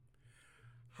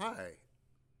Hi,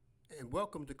 and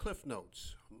welcome to Cliff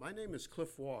Notes. My name is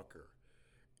Cliff Walker,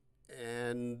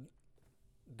 and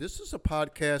this is a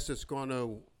podcast that's going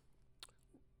to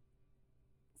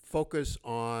focus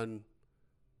on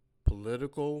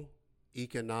political,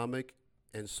 economic,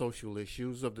 and social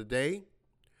issues of the day.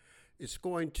 It's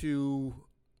going to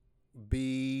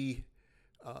be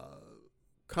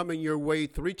coming your way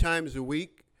 3 times a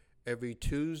week, every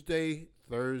Tuesday,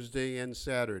 Thursday, and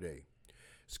Saturday.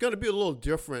 It's going to be a little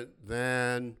different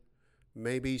than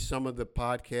maybe some of the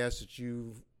podcasts that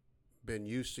you've been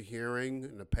used to hearing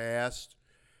in the past.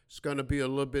 It's going to be a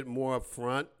little bit more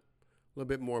upfront, a little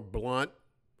bit more blunt,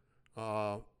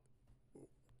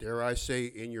 dare I say,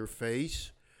 in your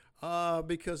face,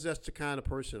 because that's the kind of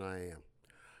person I am.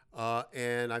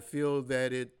 And I feel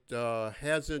that it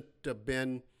hasn't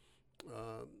been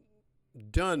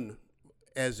done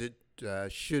as it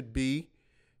should be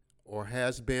or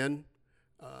has been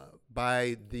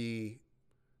by the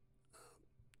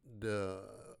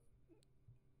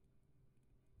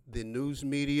news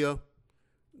media,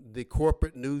 the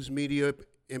corporate news media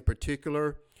in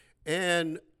particular,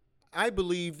 and I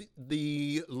believe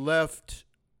the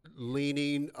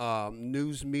left-leaning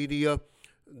news media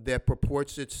that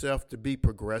purports itself to be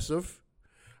progressive.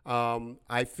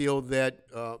 I feel that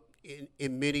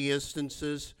in many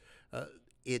instances,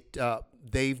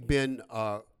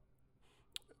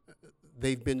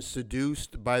 they've been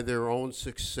seduced by their own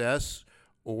success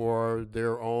or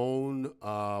their own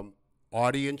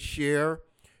audience share,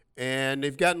 and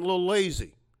they've gotten a little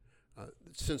lazy.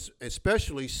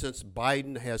 Especially since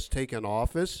Biden has taken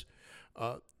office,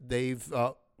 they've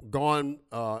gone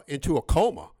into a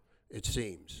coma, it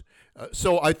seems.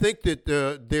 So I think that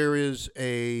there is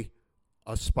a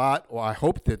spot, or I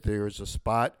hope that there is a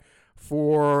spot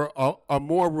for a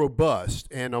more robust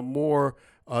and a more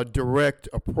direct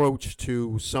approach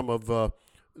to some of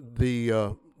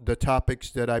the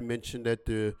topics that I mentioned at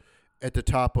the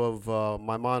top of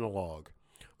my monologue,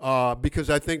 because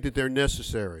I think that they're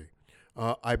necessary.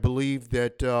 I believe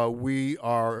that we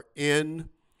are in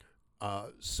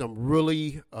some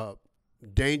really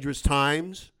dangerous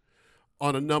times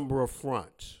on a number of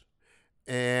fronts,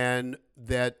 and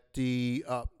that the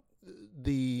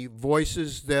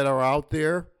voices that are out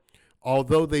there,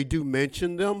 although they do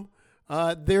mention them,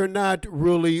 they're not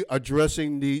really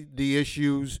addressing the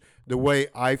issues the way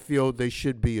I feel they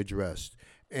should be addressed.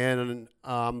 And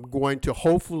I'm going to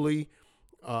hopefully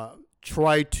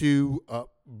try to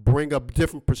bring a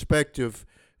different perspective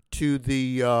to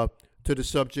the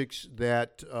subjects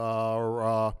that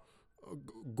are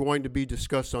going to be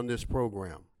discussed on this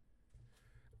program.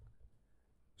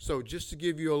 So just to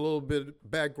give you a little bit of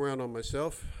background on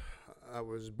myself, I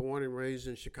was born and raised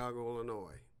in Chicago,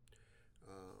 Illinois,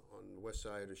 on the west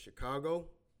side of Chicago.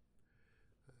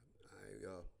 I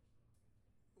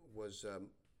was a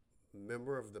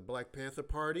member of the Black Panther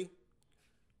Party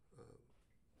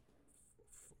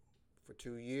for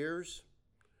 2 years.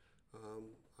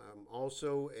 I'm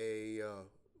also a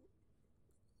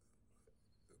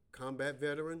combat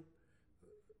veteran. I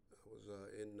was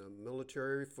in the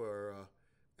military for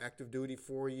active duty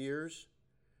 4 years,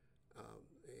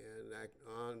 and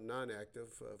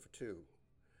non-active for 2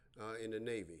 in the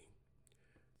Navy.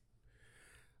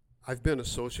 I've been a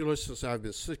socialist since I've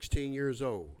been 16 years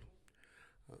old.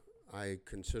 I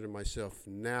consider myself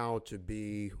now to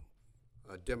be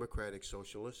a democratic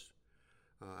socialist.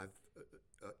 I've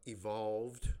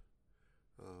evolved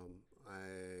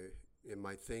in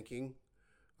my thinking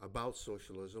about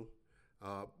socialism.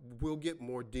 We'll get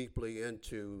more deeply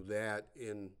into that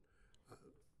in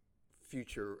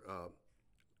future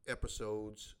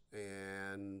episodes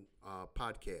and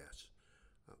podcasts,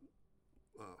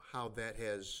 how that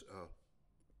has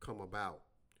come about.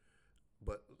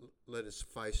 But let it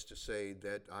suffice to say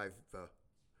that I've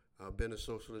been a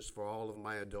socialist for all of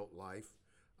my adult life.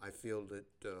 I feel that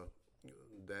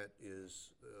that is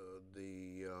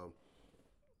the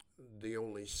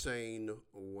only sane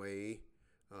way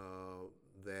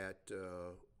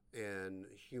and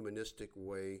humanistic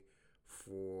way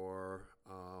for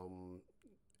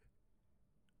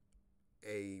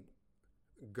a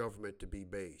government to be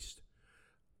based.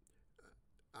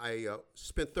 I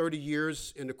spent 30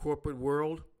 years in the corporate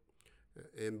world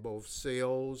in both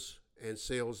sales and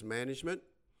sales management.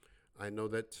 I know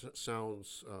that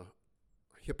sounds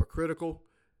hypocritical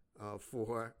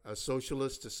for a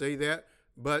socialist to say that,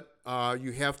 but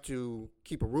you have to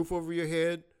keep a roof over your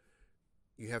head,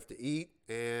 you have to eat,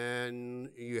 and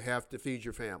you have to feed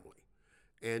your family.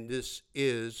 And this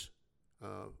is,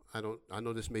 I know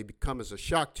this may come as a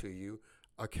shock to you,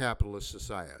 a capitalist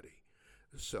society.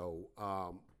 So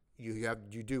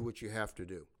you do what you have to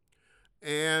do.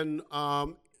 And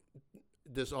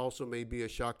this also may be a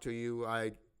shock to you.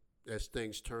 As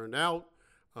things turned out,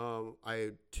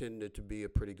 I tended to be a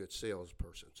pretty good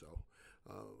salesperson, so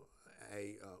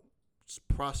I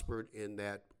prospered in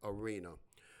that arena.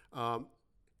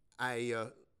 I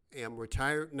am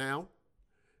retired now,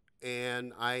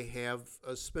 and I have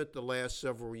spent the last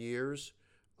several years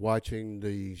watching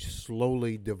the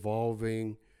slowly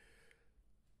devolving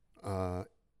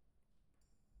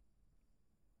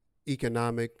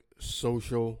economic,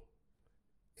 social,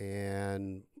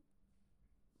 and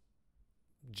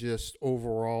just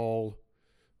overall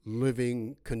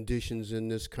living conditions in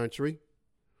this country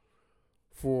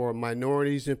for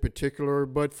minorities in particular,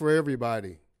 but for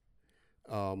everybody,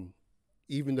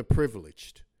 even the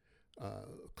privileged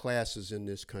classes in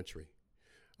this country.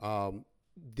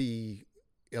 The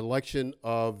election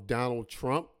of Donald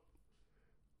Trump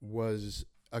was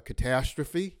a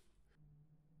catastrophe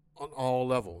on all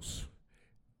levels.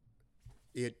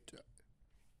 It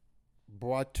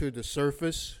brought to the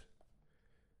surface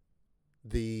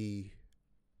the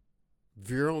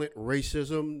virulent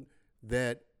racism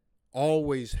that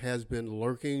always has been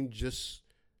lurking just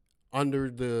under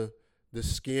the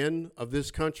skin of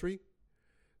this country,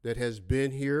 that has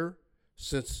been here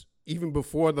since even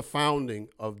before the founding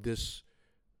of this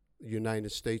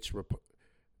United States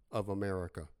of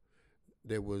America.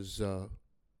 There was,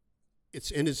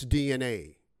 it's in its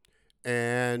DNA.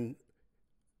 And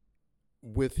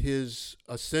with his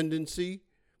ascendancy,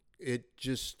 it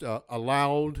just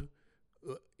allowed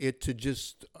it to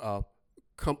just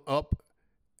come up,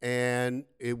 and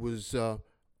it was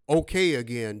okay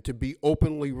again to be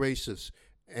openly racist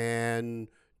and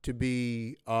to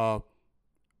be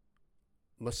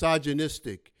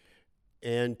misogynistic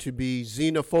and to be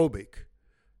xenophobic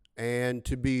and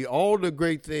to be all the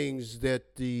great things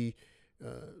that the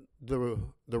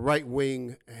right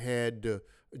wing had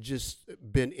just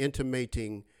been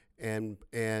intimating and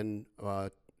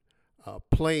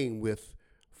playing with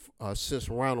since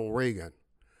Ronald Reagan.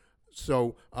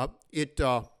 So it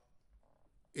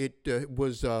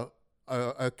was a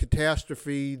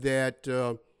catastrophe that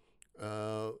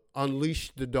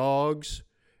unleashed the dogs,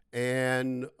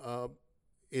 and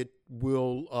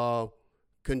we will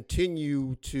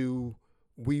continue to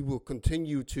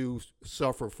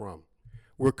suffer from.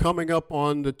 We're coming up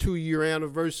on the 2-year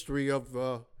anniversary of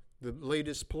the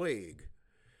latest plague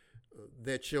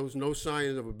that shows no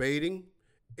signs of abating.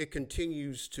 It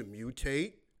continues to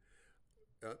mutate.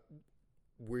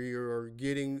 We are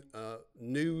getting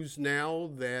news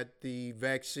now that the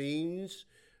vaccines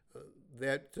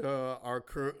that are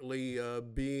currently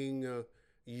being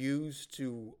used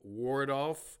to ward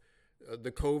off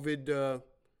the COVID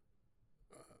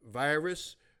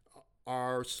virus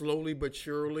are slowly but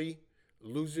surely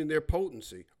losing their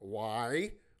potency.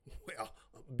 Why? Well,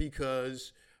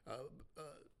 because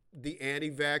the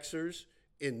anti-vaxxers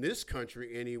in this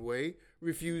country anyway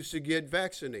refuse to get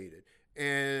vaccinated,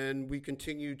 and we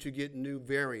continue to get new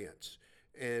variants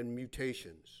and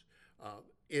mutations.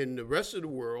 In the rest of the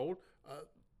world,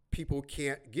 people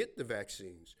can't get the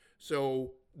vaccines,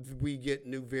 so we get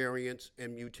new variants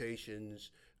and mutations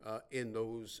in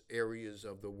those areas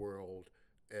of the world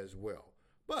as well.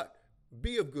 But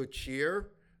be of good cheer.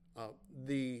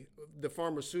 The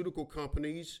pharmaceutical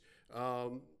companies'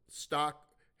 stock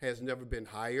has never been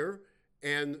higher,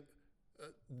 and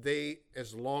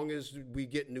as long as we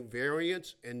get new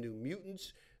variants and new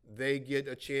mutants, they get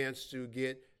a chance to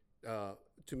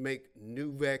to make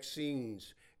new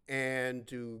vaccines and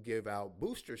to give out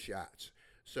booster shots.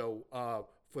 So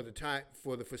for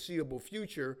the foreseeable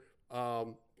future,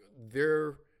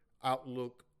 their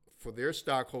outlook for their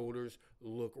stockholders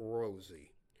look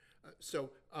rosy.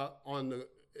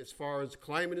 As far as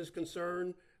climate is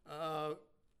concerned,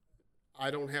 I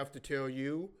don't have to tell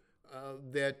you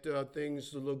that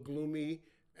things look gloomy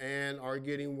and are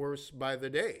getting worse by the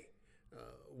day.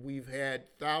 We've had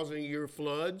 1,000-year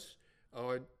floods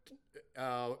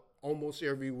almost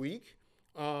every week.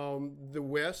 The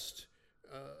West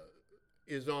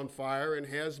is on fire and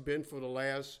has been for the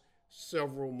last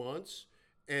several months,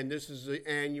 and this is an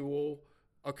annual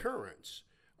occurrence.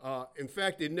 In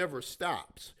fact, it never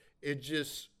stops. It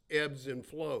just ebbs and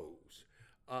flows.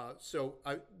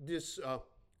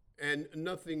 And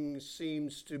nothing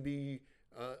seems to be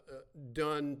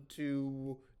done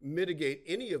to mitigate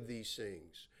any of these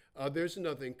things. There's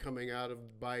nothing coming out of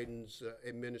Biden's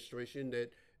administration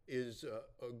that is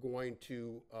going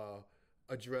to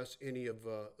address any of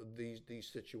these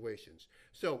situations.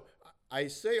 So I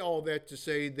say all that to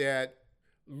say that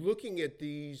looking at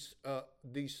these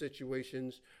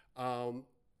situations,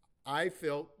 I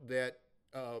felt that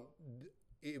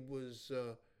it was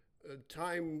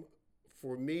time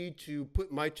for me to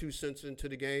put my 2 cents into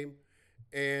the game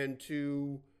and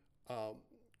um,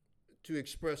 to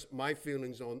express my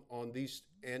feelings on these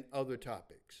and other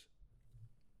topics.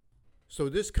 So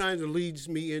this kind of leads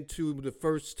me into the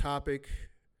first topic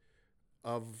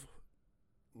of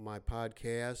my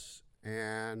podcast,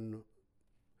 and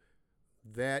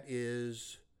that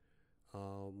is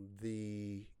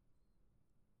the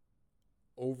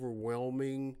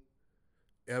overwhelming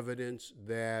evidence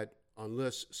that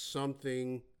unless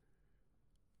something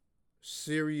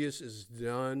serious is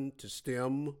done to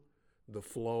stem the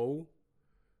flow,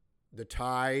 the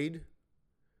tide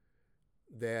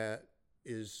that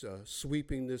is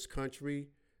sweeping this country,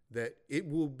 that it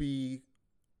will be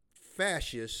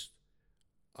fascist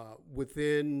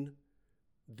within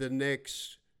the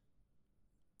next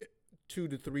 2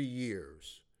 to 3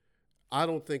 years. I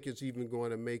don't think it's even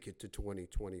going to make it to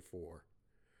 2024.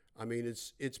 I mean,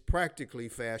 it's practically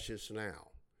fascist now.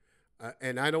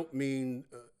 And I don't mean,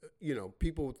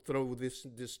 people throw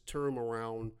this term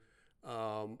around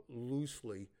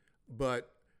loosely,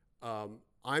 but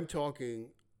I'm talking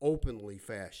openly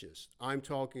fascist. I'm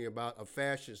talking about a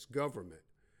fascist government.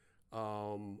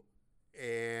 And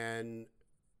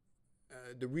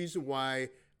the reason why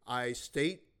I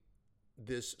state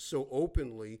this so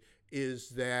openly is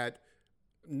that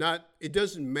it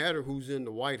doesn't matter who's in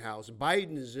the White House.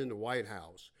 Biden is in the White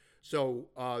House. So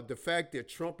the fact that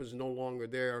Trump is no longer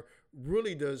there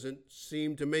really doesn't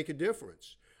seem to make a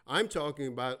difference. I'm talking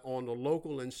about on the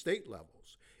local and state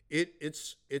levels.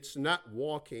 It's not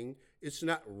walking, it's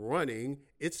not running,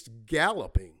 it's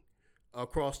galloping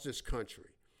across this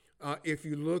country. If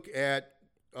you look at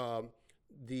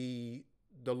the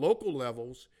local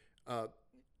levels,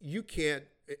 you can't,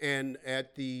 and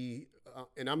at the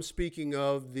and I'm speaking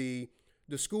of the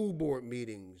school board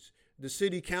meetings, the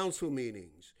city council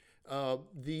meetings.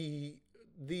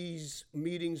 These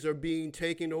meetings are being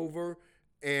taken over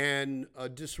and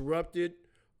disrupted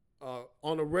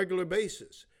on a regular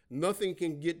basis. Nothing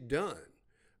can get done.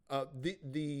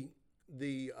 The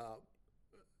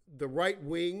right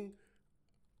wing,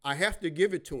 I have to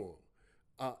give it to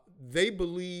them. They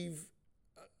believe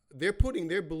they're putting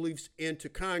their beliefs into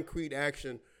concrete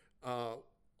action on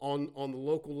the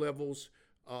local levels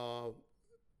all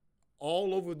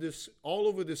over this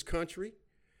country,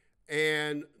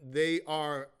 and they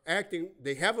are acting.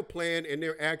 They have a plan, and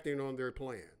they're acting on their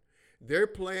plan. Their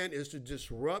plan is to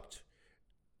disrupt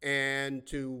and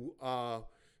to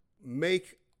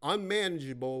make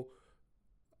unmanageable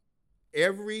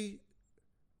every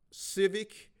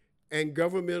civic and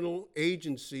governmental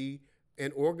agency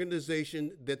and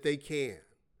organization that they can.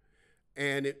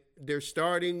 And they're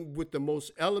starting with the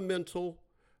most elemental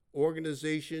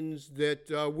organizations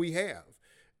that we have.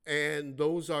 And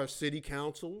those are city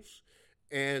councils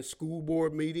and school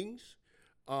board meetings.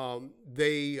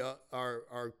 They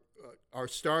are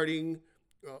starting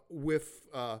with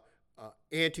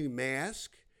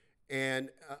anti-mask and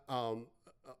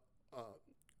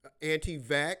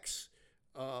anti-vax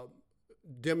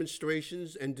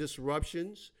demonstrations and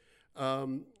disruptions.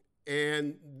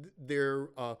 And they're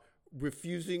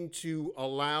refusing to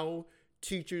allow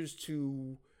teachers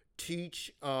to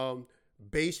teach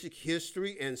basic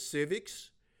history and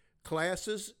civics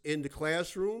classes in the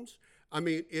classrooms. I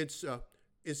mean, it's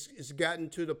gotten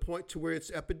to the point to where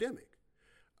it's epidemic.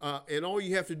 And all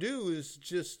you have to do is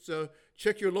just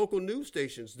check your local news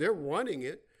stations. They're running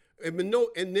it,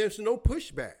 and there's no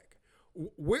pushback.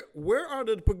 Where are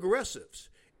the progressives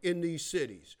in these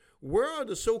cities? Where are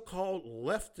the so-called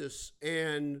leftists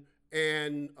and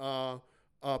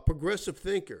progressive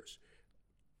thinkers?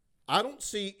 I don't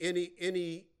see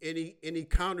any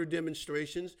counter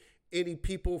demonstrations, any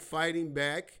people fighting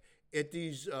back at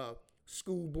these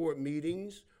school board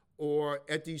meetings or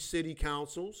at these city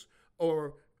councils,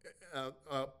 or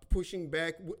pushing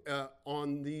back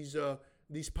on these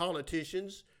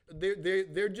politicians.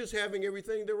 They're just having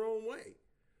everything their own way.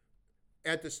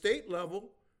 At the state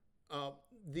level,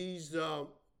 these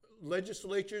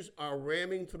legislatures are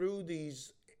ramming through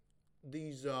these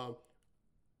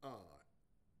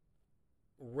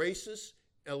racist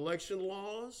election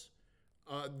laws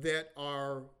that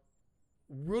are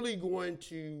really going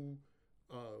to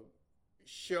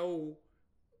show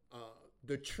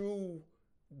the true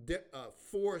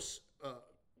force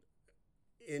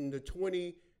in the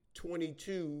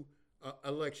 2022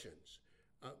 elections.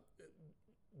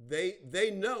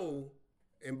 They know,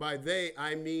 and by they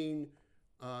I mean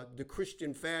the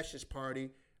Christian Fascist Party.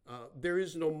 There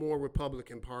is no more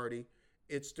Republican Party.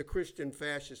 It's the Christian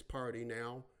Fascist Party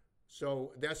now.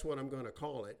 So that's what I'm going to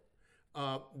call it.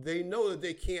 They know that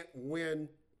they can't win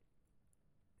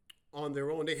on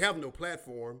their own. They have no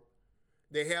platform.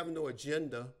 They have no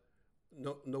agenda,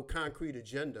 no concrete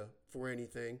agenda for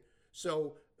anything.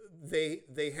 So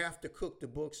they have to cook the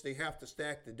books. They have to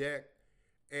stack the deck,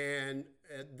 and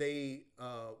they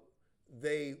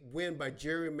win by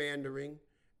gerrymandering,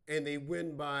 and they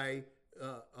win by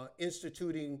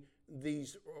instituting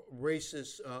these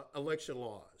racist election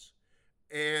laws.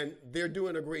 And they're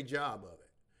doing a great job of it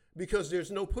because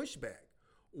there's no pushback.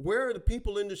 Where are the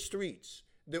people in the streets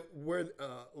that were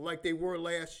like they were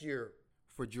last year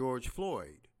for George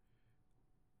Floyd?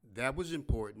 That was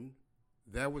important.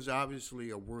 That was obviously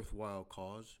a worthwhile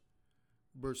cause,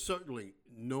 but certainly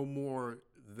no more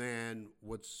than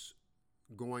what's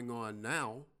going on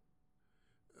now.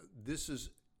 This is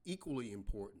equally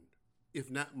important, if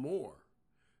not more.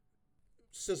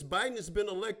 Since Biden has been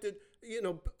elected,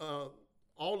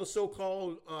 all the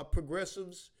so-called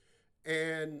progressives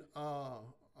and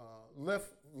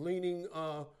left-leaning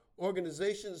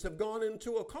organizations have gone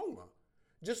into a coma,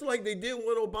 just like they did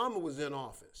when Obama was in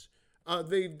office.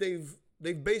 They've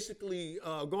basically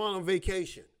gone on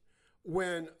vacation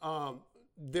when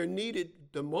they're needed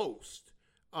the most.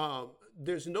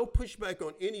 There's no pushback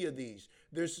on any of these.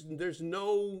 There's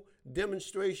no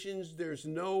demonstrations. There's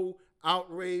no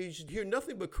outrage. You hear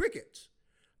nothing but crickets.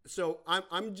 So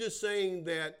I'm just saying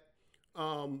that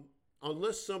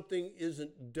unless something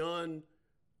isn't done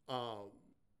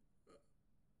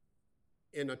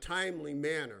in a timely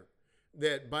manner,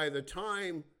 that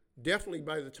definitely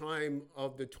by the time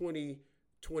of the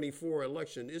 2024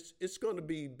 election, it's going to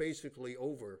be basically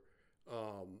over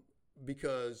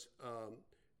because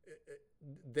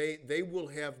they will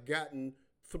have gotten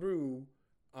through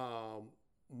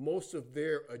most of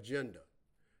their agenda,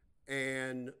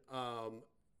 and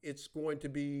it's going to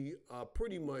be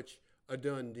pretty much a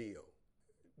done deal.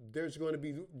 There's going to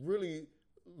be really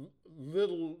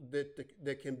little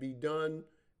that can be done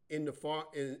in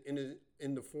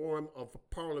the form of a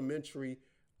parliamentary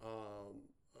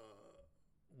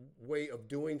way of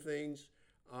doing things,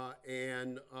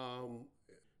 and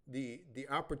the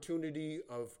opportunity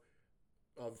of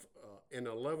an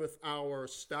 11th hour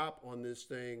stop on this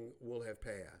thing will have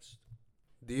passed.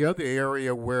 The other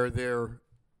area where the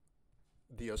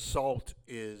assault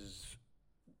is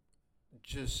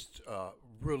just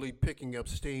really picking up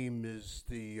steam is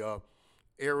the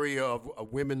area of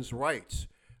women's rights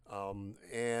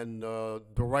and the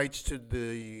rights to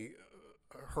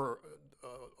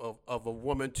of a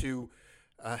woman to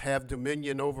have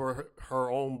dominion over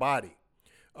her own body.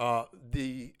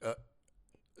 The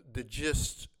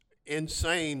just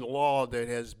insane law that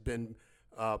has been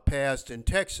passed in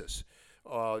Texas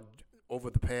over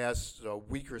the past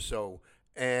week or so,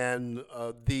 and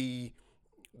the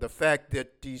fact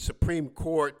that the Supreme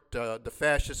Court, the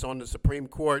fascists on the Supreme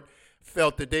Court,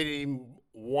 felt that they didn't even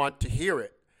want to hear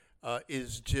it,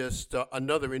 is just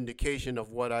another indication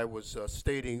of what I was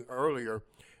stating earlier,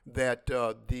 that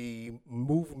the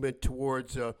movement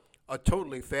towards a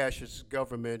totally fascist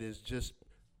government is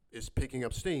picking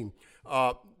up steam.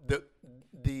 The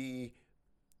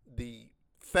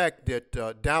fact that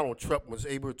Donald Trump was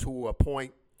able to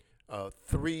appoint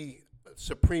 3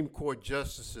 Supreme Court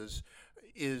justices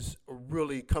is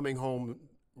really coming home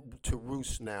to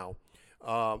roost now.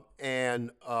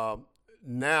 And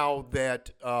now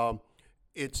that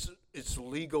it's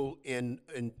legal in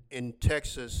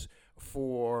Texas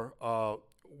for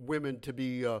women to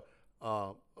be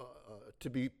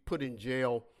put in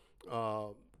jail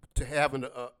to have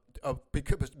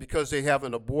because they have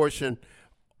an abortion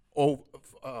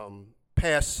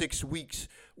past 6 weeks,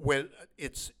 when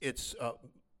it's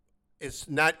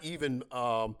not even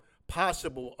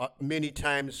possible many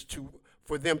times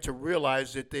for them to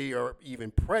realize that they are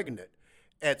even pregnant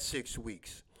at 6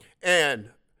 weeks.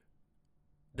 And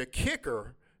the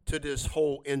kicker to this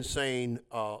whole insane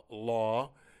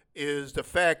law is the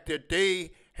fact that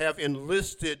they have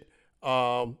enlisted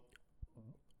the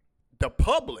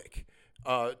public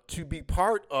to be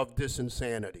part of this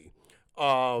insanity.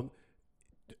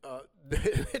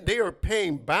 They are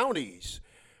paying bounties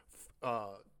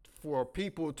for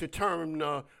people to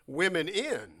turn women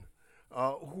in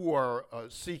who are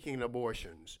seeking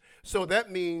abortions. So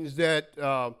that means that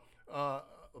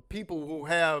people who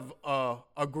have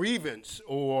a grievance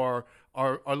or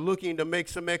are looking to make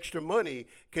some extra money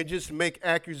can just make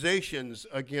accusations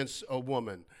against a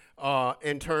woman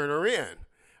and turn her in.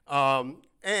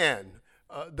 And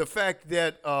the fact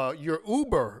that your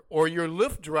Uber or your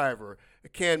Lyft driver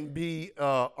can be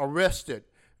arrested,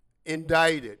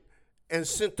 indicted, and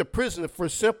sent to prison for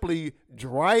simply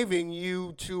driving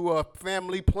you to a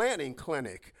family planning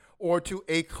clinic or to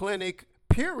a clinic,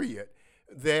 period,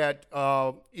 that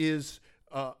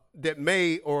that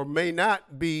may or may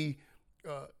not be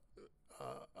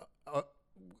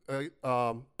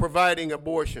providing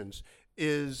abortions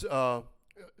is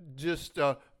just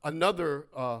another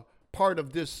part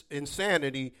of this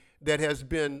insanity that has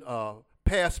been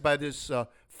passed by this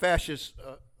fascist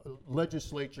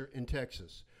legislature in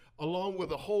Texas, along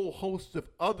with a whole host of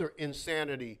other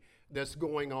insanity that's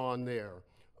going on there.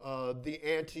 The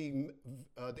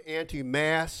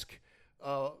anti-mask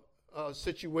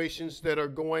situations that are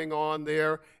going on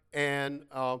there, and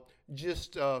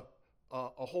just a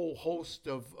whole host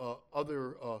of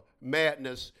other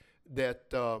madness that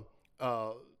the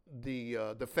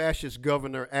fascist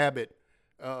Governor Abbott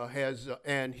has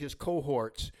and his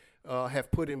cohorts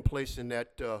have put in place in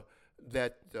that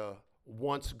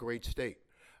once great state.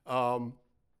 The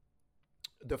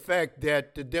fact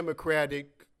that the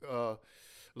Democratic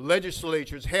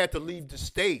legislatures had to leave the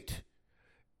state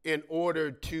in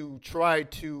order to try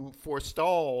to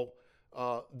forestall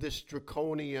this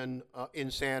draconian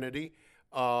insanity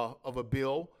of a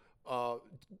bill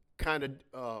kind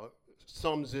of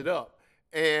sums it up.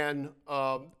 And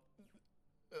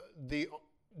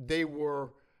they were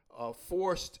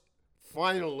forced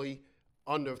finally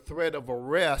under threat of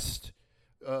arrest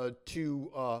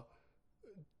to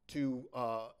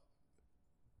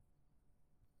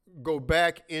go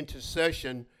back into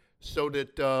session so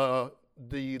that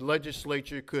the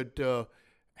legislature could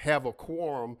have a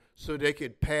quorum so they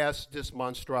could pass this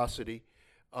monstrosity.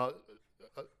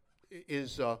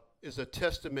 Is a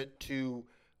testament to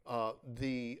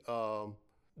the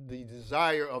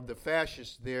desire of the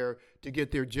fascists there to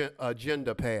get their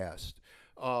agenda passed.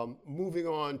 Moving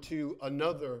on to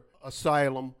another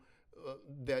asylum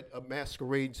that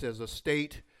masquerades as a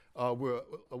state, and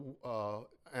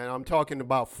I'm talking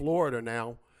about Florida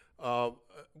now,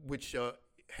 which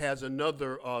has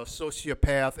another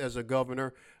sociopath as a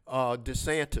governor,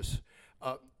 DeSantis.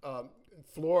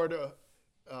 Florida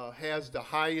has the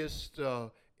highest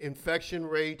infection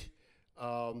rate,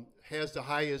 has the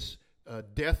highest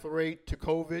death rate to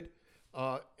COVID,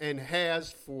 and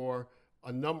has for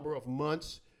a number of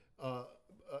months.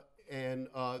 And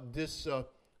this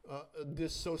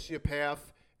sociopath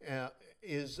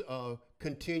is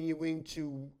continuing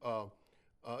to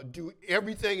do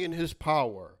everything in his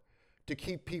power to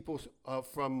keep people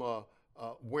from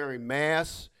wearing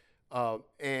masks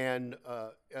and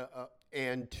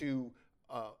to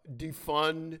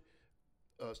defund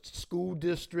school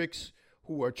districts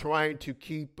who are trying to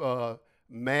keep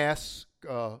mask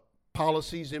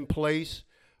policies in place.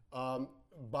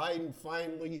 Biden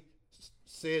finally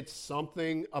said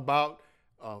something about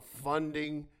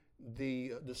funding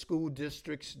the school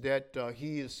districts that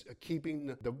he is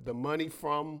keeping the money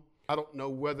from. I don't know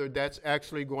whether that's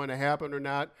actually going to happen or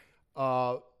not.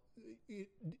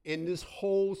 In this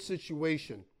whole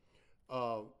situation,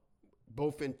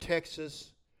 both in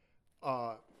Texas,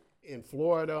 in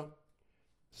Florida,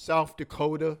 South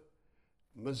Dakota,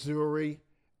 Missouri,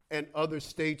 and other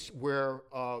states where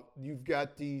you've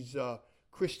got these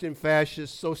Christian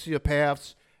fascist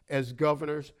sociopaths as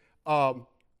governors,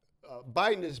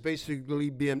 Biden has basically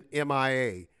been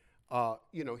MIA.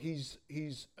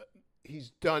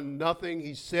 He's done nothing.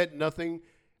 He's said nothing.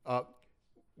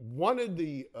 One of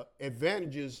the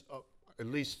advantages, at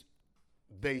least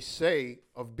they say,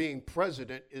 of being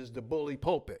president is the bully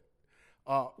pulpit,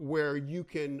 where you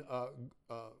can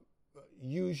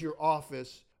use your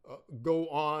office, go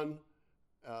on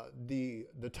the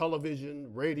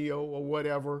television, radio, or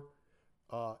whatever,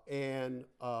 and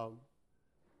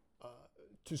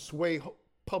to sway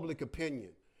public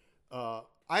opinion. I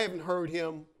haven't heard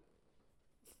him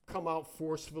come out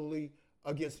forcefully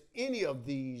against any of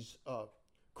these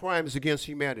crimes against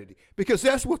humanity, because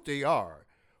that's what they are.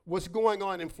 What's going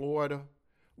on in Florida,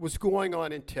 what's going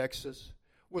on in Texas,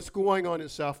 what's going on in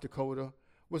South Dakota,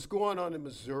 what's going on in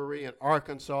Missouri and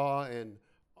Arkansas and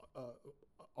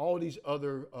all these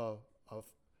other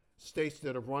states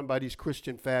that are run by these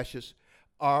Christian fascists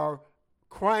are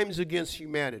crimes against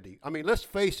humanity. I mean, let's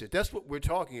face it, that's what we're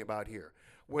talking about here.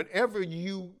 Whenever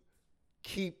you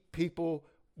keep people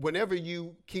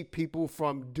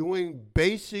from doing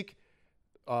basic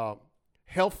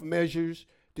health measures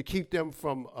to keep them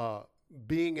from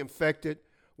being infected,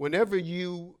 whenever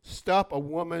you stop a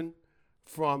woman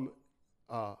from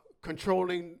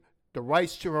controlling the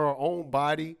rights to her own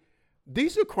body,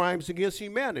 these are crimes against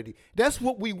humanity. That's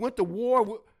what we went to war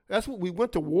with. That's what we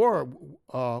went to war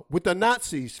with the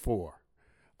Nazis for.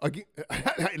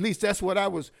 At least that's what I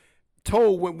was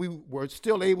told when we were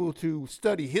still able to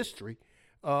study history.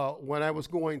 When I was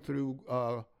going through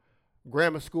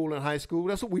grammar school and high school.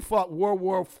 That's what we fought World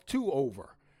War II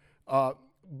over.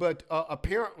 But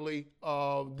apparently,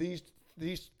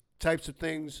 these types of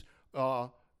things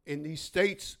in these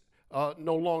states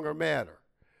no longer matter.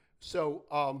 So,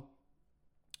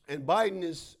 and Biden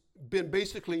has been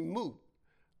basically mute,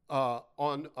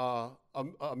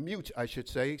 mute, I should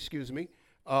say, excuse me,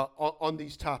 on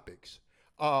these topics.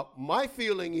 My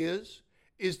feeling is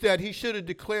that he should have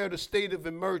declared a state of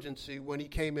emergency when he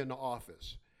came into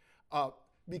office.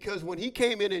 Because when he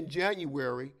came in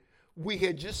January, we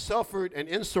had just suffered an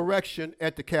insurrection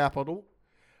at the Capitol.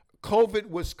 COVID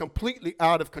was completely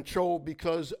out of control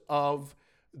because of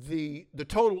the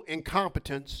total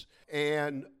incompetence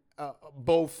and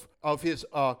both of his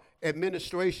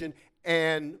administration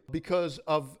and because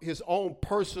of his own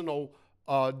personal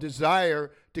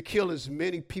desire to kill as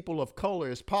many people of color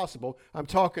as possible. I'm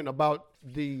talking about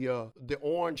the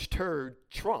orange turd,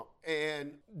 Trump.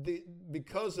 And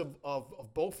because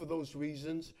of both of those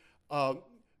reasons,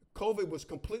 COVID was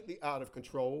completely out of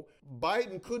control.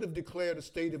 Biden could have declared a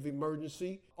state of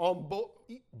emergency on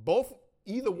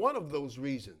either one of those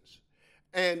reasons.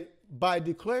 And by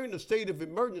declaring a state of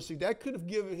emergency, that could have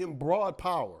given him broad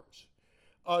powers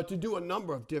to do a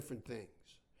number of different things.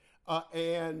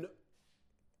 And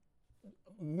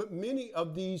many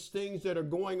of these things that are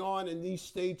going on in these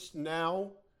states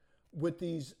now with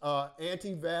these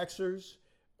anti-vaxxers,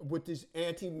 with these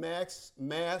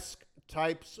anti-mask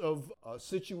types of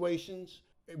situations,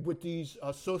 with these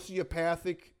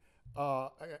sociopathic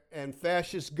and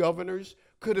fascist governors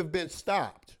could have been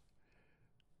stopped.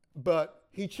 But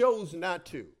he chose not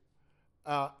to.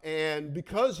 And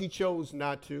because he chose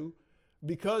not to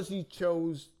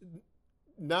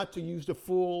use the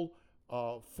full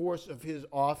force of his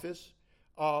office,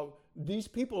 these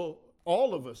people,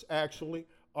 all of us actually,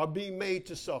 are being made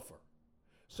to suffer.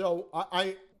 So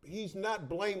he's not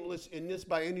blameless in this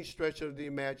by any stretch of the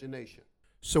imagination.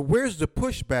 So where's the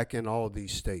pushback in all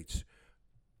these states?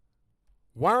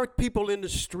 Why aren't people in the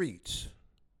streets?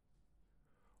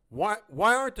 Why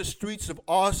aren't the streets of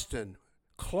Austin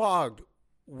clogged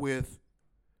with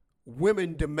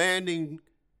women demanding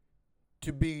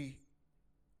to be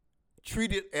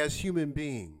treated as human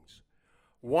beings?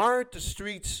 Why aren't the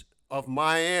streets of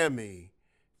Miami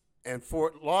and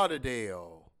Fort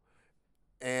Lauderdale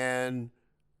and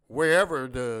wherever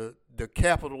the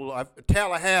capital of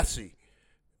Tallahassee,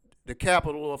 the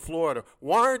capital of Florida,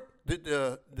 why aren't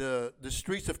the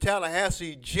streets of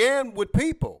Tallahassee jammed with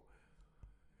people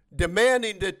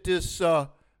demanding that this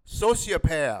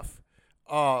sociopath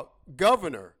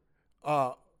governor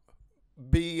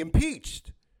be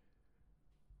impeached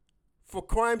for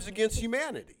crimes against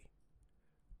humanity?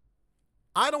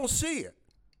 I don't see it.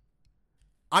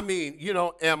 I mean,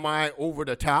 am I over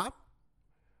the top?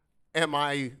 Am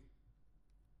I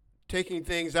taking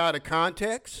things out of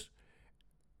context?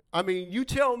 I mean, you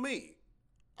tell me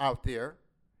out there,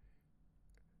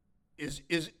 is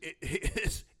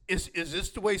this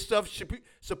the way stuff should be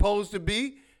supposed to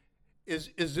be? Is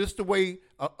this the way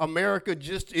America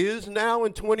just is now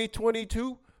in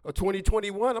 2022 or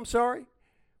 2021? I'm sorry.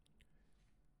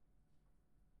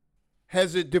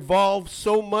 Has it devolved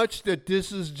so much that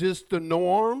this is just the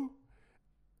norm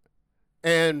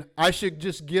and I should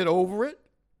just get over it?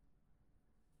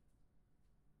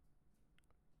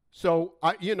 So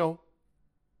I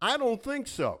don't think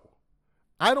so.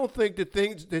 I don't think that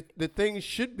things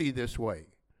should be this way.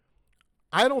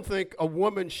 I don't think a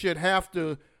woman should have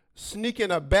to sneak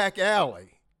in a back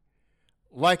alley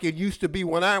like it used to be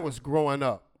when I was growing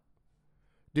up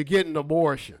to get an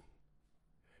abortion,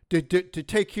 to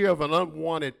take care of an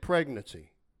unwanted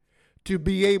pregnancy, to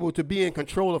be able to be in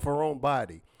control of her own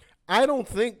body. I don't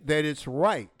think that it's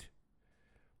right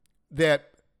that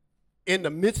in the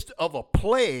midst of a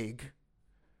plague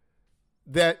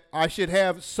that I should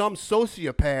have some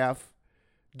sociopath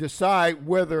decide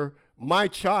whether my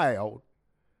child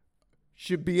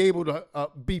should be able to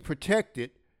be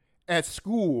protected at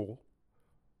school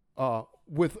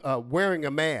with wearing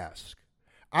a mask.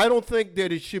 I don't think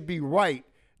that it should be right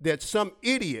that some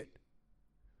idiot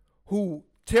who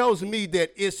tells me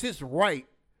that it's his right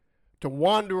to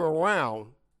wander around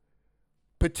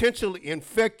potentially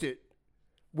infected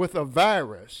with a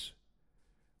virus,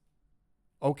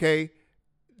 okay,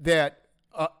 that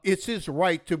it's his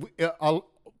right to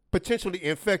potentially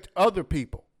infect other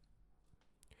people.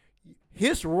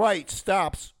 His right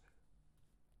stops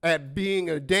at being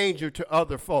a danger to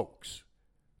other folks,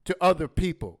 to other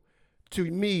people, to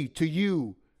me, to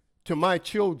you, to my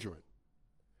children.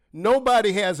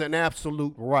 Nobody has an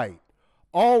absolute right.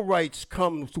 All rights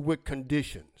come with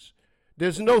conditions.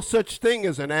 There's no such thing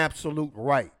as an absolute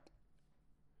right.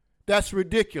 That's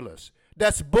ridiculous.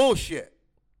 That's bullshit.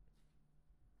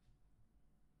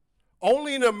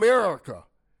 Only in America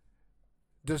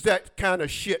does that kind of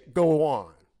shit go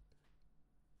on.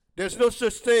 There's no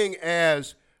such thing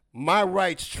as my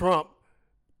rights trump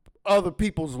other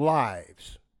people's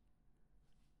lives.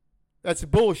 That's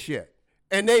bullshit.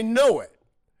 And they know it.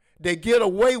 They get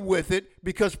away with it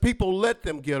because people let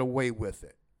them get away with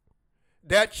it.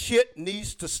 That shit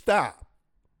needs to stop.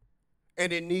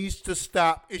 And it needs to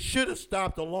stop. It should have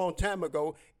stopped a long time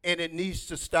ago, and it needs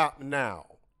to stop now.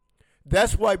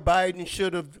 That's why Biden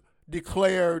should have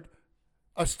declared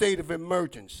a state of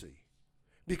emergency,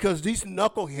 because these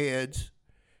knuckleheads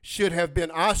should have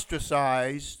been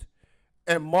ostracized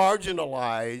and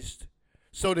marginalized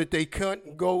so that they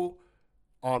couldn't go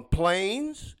on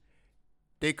planes,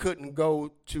 they couldn't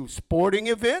go to sporting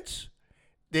events,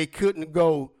 they couldn't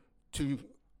go to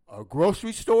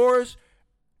grocery stores,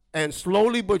 and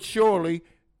slowly but surely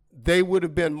they would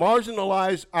have been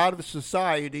marginalized out of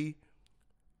society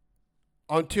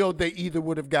until they either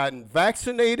would have gotten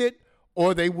vaccinated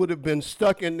or they would have been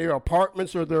stuck in their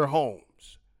apartments or their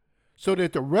homes, so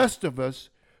that the rest of us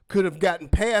could have gotten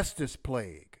past this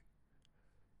plague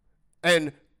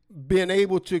and been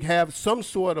able to have some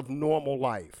sort of normal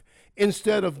life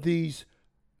instead of these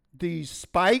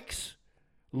spikes,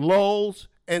 lulls,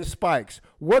 and spikes.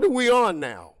 What are we on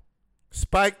now?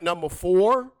 Spike number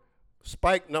 4?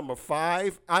 Spike number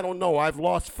 5? I don't know. I've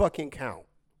lost fucking count.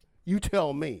 You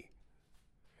tell me.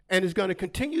 And it's going to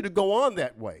continue to go on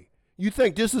that way. You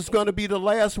think this is going to be the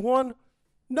last one?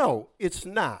 No, it's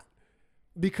not.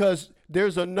 Because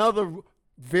there's another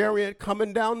variant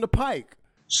coming down the pike.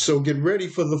 So get ready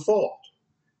for the fall.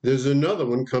 There's another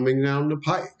one coming down the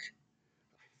pike.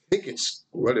 I think it's,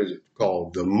 what is it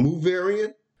called? The Mu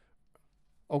variant?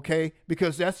 Okay,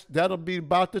 because that'll be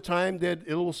about the time that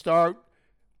it'll start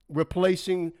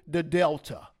replacing the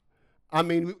Delta. I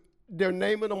mean, they're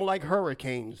naming them like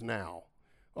hurricanes now.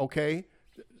 Okay?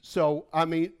 So, I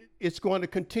mean, it's going to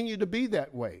continue to be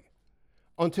that way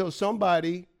until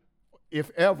somebody,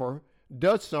 if ever,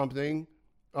 does something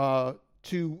to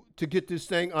get this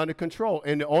thing under control.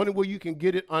 And the only way you can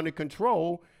get it under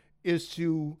control is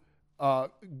to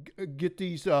get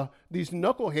these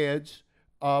knuckleheads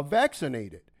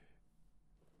vaccinated,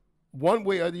 one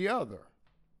way or the other.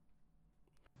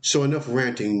 So enough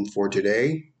ranting for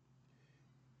today.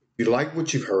 If you like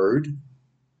what you've heard,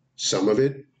 some of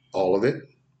it, all of it,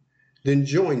 then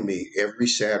join me every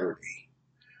Saturday.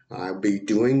 I'll be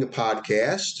doing a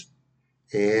podcast,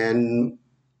 and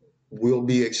we'll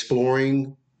be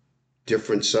exploring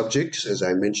different subjects, as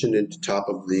I mentioned at the top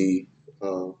of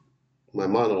my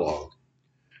monologue.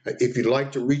 If you'd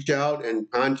like to reach out and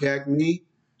contact me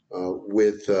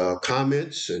with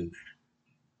comments and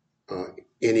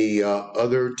any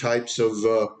other types of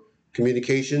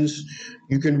communications,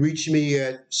 you can reach me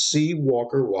at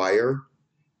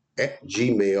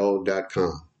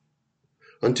cwalkerwire@gmail.com.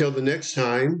 Until the next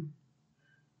time,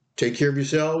 take care of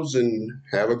yourselves and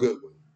have a good one.